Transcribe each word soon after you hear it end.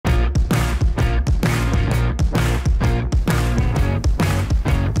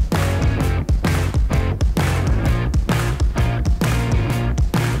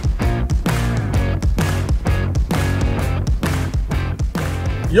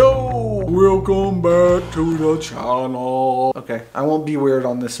Yo, welcome back to the channel. Okay, I won't be weird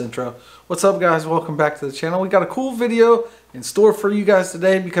on this intro. What's up, guys? Welcome back to the channel. We got a cool video in store for you guys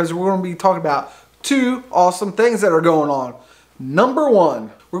today because we're going to be talking about two awesome things that are going on. Number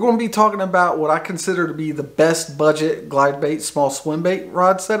one, we're going to be talking about what I consider to be the best budget glide bait, small swim bait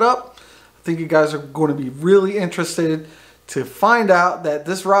rod setup. I think you guys are going to be really interested to find out that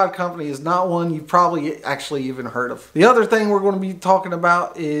this rod company is not one you've probably actually even heard of. The other thing we're going to be talking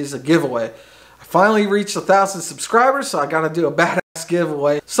about is a giveaway. I finally reached 1,000 subscribers, so I got to do a badass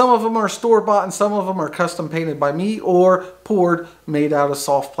giveaway. Some of them are store-bought and some of them are custom painted by me or poured, made out of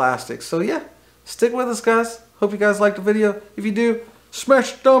soft plastic. So yeah, stick with us, guys. Hope you guys liked the video. If you do,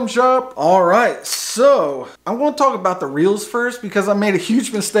 smash the thumbs up. Alright, so I'm going to talk about the reels first because I made a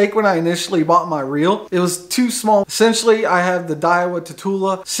huge mistake when I initially bought my reel. It was too small. Essentially, I have the Daiwa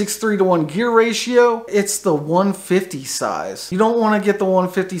Tatula 6:3:1 gear ratio. It's the 150 size. You don't want to get the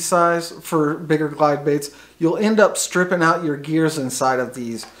 150 size for bigger glide baits. You'll end up stripping out your gears inside of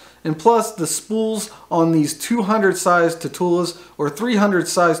these. And plus, the spools on these 200 size Tatulas or 300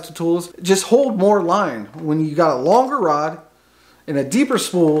 size Tatulas just hold more line. When you got a longer rod and a deeper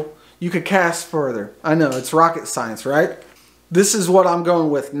spool, you could cast further. I know, it's rocket science, right? This is what I'm going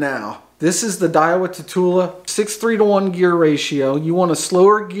with now. This is the Daiwa Tatula 6:3:1 gear ratio. You want a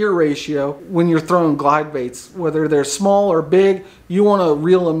slower gear ratio when you're throwing glide baits. Whether they're small or big, you want to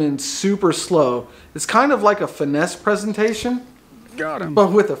reel them in super slow. It's kind of like a finesse presentation. Got him.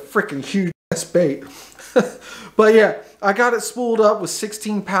 But with a freaking huge ass bait. But yeah, I got it spooled up with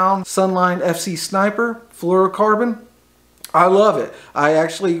 16-pound Sunline FC Sniper fluorocarbon. I love it. I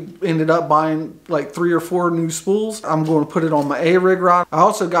actually ended up buying like 3 or 4 new spools. I'm going to put it on my A-rig rod. I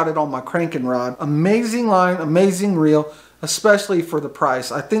also got it on my cranking rod. Amazing line, amazing reel, especially for the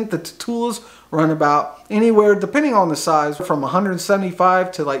price. I think the Tatulas run about anywhere, depending on the size, from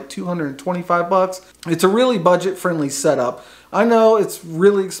 175 to like 225 bucks. It's a really budget-friendly setup. I know it's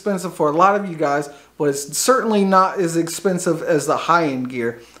really expensive for a lot of you guys, but it's certainly not as expensive as the high-end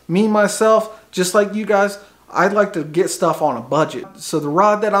gear. Me, myself, just like you guys, I'd like to get stuff on a budget. So the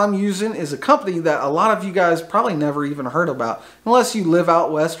rod that I'm using is a company that a lot of you guys probably never even heard about. Unless you live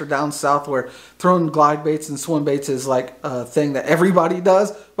out west or down south where throwing glide baits and swim baits is like a thing that everybody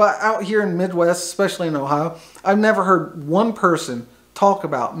does. But out here in Midwest, especially in Ohio, I've never heard one person talk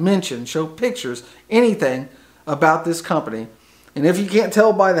about, mention, show pictures, anything about this company. And if you can't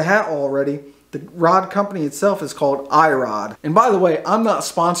tell by the hat already, the rod company itself is called iRod. And by the way, I'm not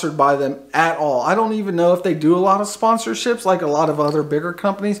sponsored by them at all. I don't even know if they do a lot of sponsorships like a lot of other bigger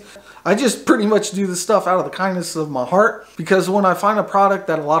companies. I just pretty much do this stuff out of the kindness of my heart because when I find a product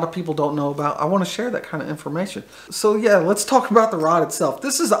that a lot of people don't know about, I want to share that kind of information. So yeah, let's talk about the rod itself.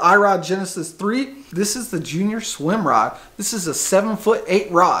 This is the iRod Genesis 3. This is the junior swim rod. This is a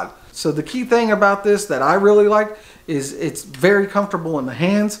 7'8" rod. So the key thing about this that I really like is it's very comfortable in the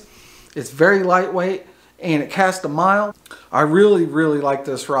hands. It's very lightweight and it casts a mile. I really like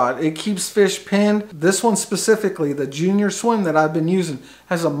this rod. It keeps fish pinned. This one specifically, the junior swim that I've been using,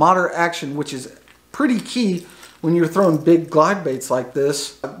 has a moderate action, which is pretty key when you're throwing big glide baits like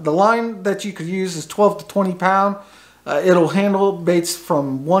this. The line that you could use is 12 to 20 pound. It'll handle baits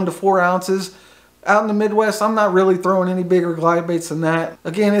from 1 to 4 ounces. Out in the Midwest, I'm not really throwing any bigger glide baits than that.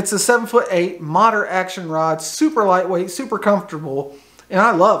 Again, it's a 7'8" moderate action rod, super lightweight, super comfortable. And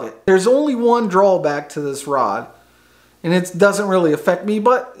I love it. There's only one drawback to this rod, and it doesn't really affect me,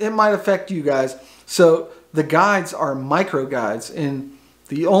 but it might affect you guys. So the guides are micro guides, and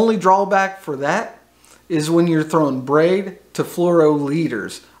the only drawback for that is when you're throwing braid to fluoro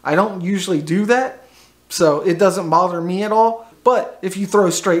leaders. I don't usually do that, so it doesn't bother me at all. But if you throw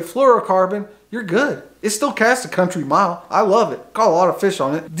straight fluorocarbon, you're good. It still casts a country mile. I love it. Caught a lot of fish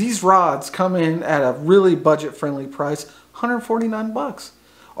on it. These rods come in at a really budget-friendly price. 149 bucks.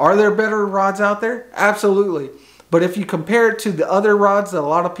 Are there better rods out there? Absolutely. But if you compare it to the other rods that a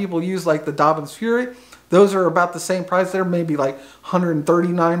lot of people use, like the Dobbins Fury, those are about the same price. They're maybe like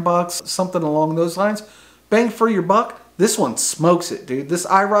 139 bucks, something along those lines. Bang for your buck. This one smokes it, dude. This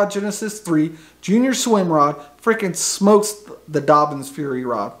iRod Genesis 3 Junior Swim Rod freaking smokes the Dobbins Fury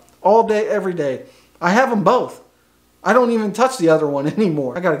rod. All day, every day. I have them both. I don't even touch the other one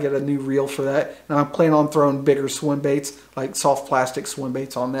anymore. I gotta get a new reel for that. And I'm planning on throwing bigger swim baits, like soft plastic swim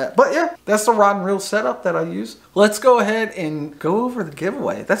baits on that. But yeah, that's the rod and reel setup that I use. Let's go ahead and go over the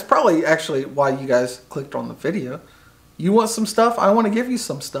giveaway. That's probably actually why you guys clicked on the video. You want some stuff? I want to give you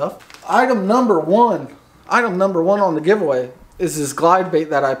some stuff. Item number one on the giveaway is this glide bait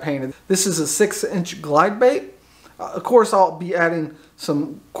that I painted. This is a 6-inch glide bait. Of course, I'll be adding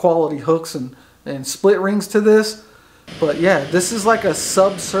some quality hooks and split rings to this. But yeah, this is like a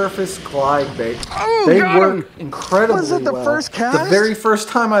subsurface glide bait. Oh, they work incredibly well. Was it the first cast? The very first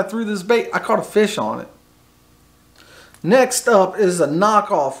time I threw this bait, I caught a fish on it. Next up is a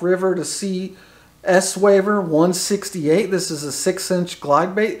knockoff river to sea S-Waver 168. This is a 6-inch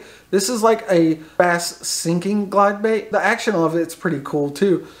glide bait. This is like a bass sinking glide bait. The action of it's pretty cool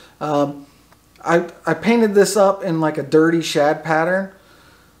too. I painted this up in like a dirty shad pattern.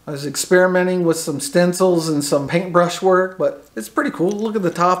 I was experimenting with some stencils and some paintbrush work, but it's pretty cool. Look at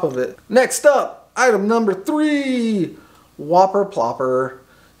the top of it. Next up, item number 3, Whopper Plopper.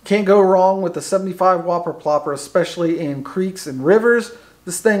 Can't go wrong with the 75 Whopper Plopper, especially in creeks and rivers.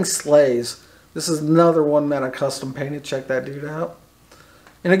 This thing slays. This is another one that I custom painted. Check that dude out.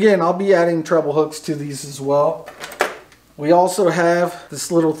 And again, I'll be adding treble hooks to these as well. We also have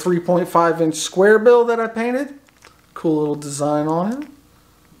this little 3.5-inch square bill that I painted. Cool little design on it.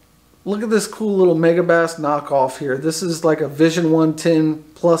 Look at this cool little Megabass knockoff here. This is like a Vision 110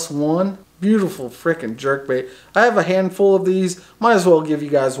 +1. Beautiful freaking jerkbait. I have a handful of these. Might as well give you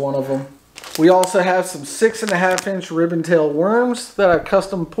guys one of them. We also have some 6.5-inch ribbon tail worms that I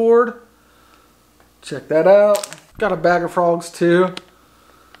custom poured. Check that out. Got a bag of frogs too.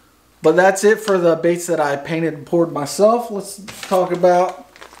 But that's it for the baits that I painted and poured myself. Let's talk about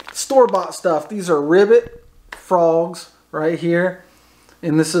store-bought stuff. These are ribbit frogs right here.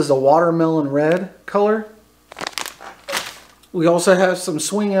 And this is a watermelon red color. We also have some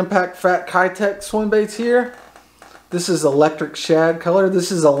Swing Impact Fat Kitech swim baits here. This is electric shad color.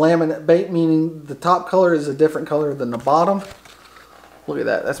 This is a laminate bait, meaning the top color is a different color than the bottom. Look at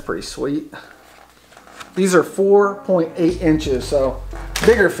that, that's pretty sweet. These are 4.8 inches, so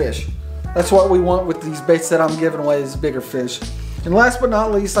bigger fish. That's what we want with these baits that I'm giving away, is bigger fish. And last but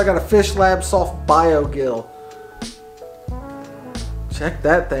not least, I got a Fish Lab Soft Bio Gill. Check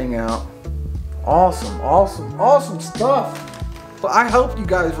that thing out. Awesome, awesome, awesome stuff. Well, I hope you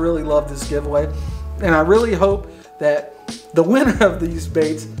guys really love this giveaway. And I really hope that the winner of these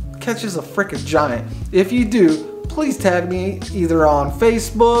baits catches a freaking giant. If you do, please tag me either on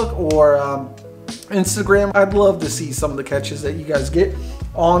Facebook or Instagram. I'd love to see some of the catches that you guys get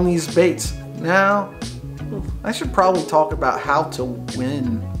on these baits. Now, I should probably talk about how to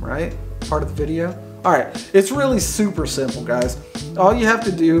win, right? Part of the video. Alright, it's really super simple, guys. All you have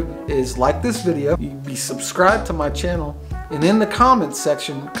to do is like this video, be subscribed to my channel, and in the comments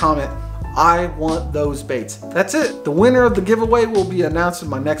section, comment, I want those baits. That's it. The winner of the giveaway will be announced in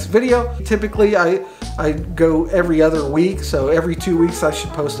my next video. Typically, I go every other week, so every 2 weeks I should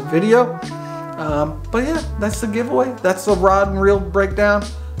post a video. But yeah, that's the giveaway. That's the rod and reel breakdown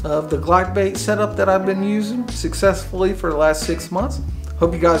of the glide bait setup that I've been using successfully for the last 6 months.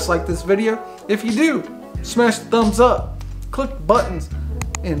 Hope you guys like this video. If you do, smash the thumbs up, click the buttons,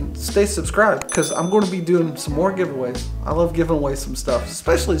 and stay subscribed, because I'm going to be doing some more giveaways. I love giving away some stuff,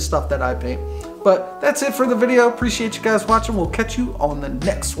 especially stuff that I paint. But that's it for the video. Appreciate you guys watching. We'll catch you on the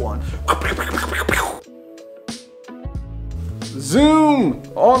next one. Zoom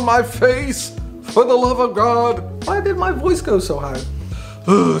on my face, for the love of God. Why did my voice go so high?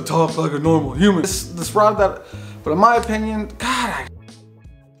 Talk like a normal human. This rod that, but in my opinion, God,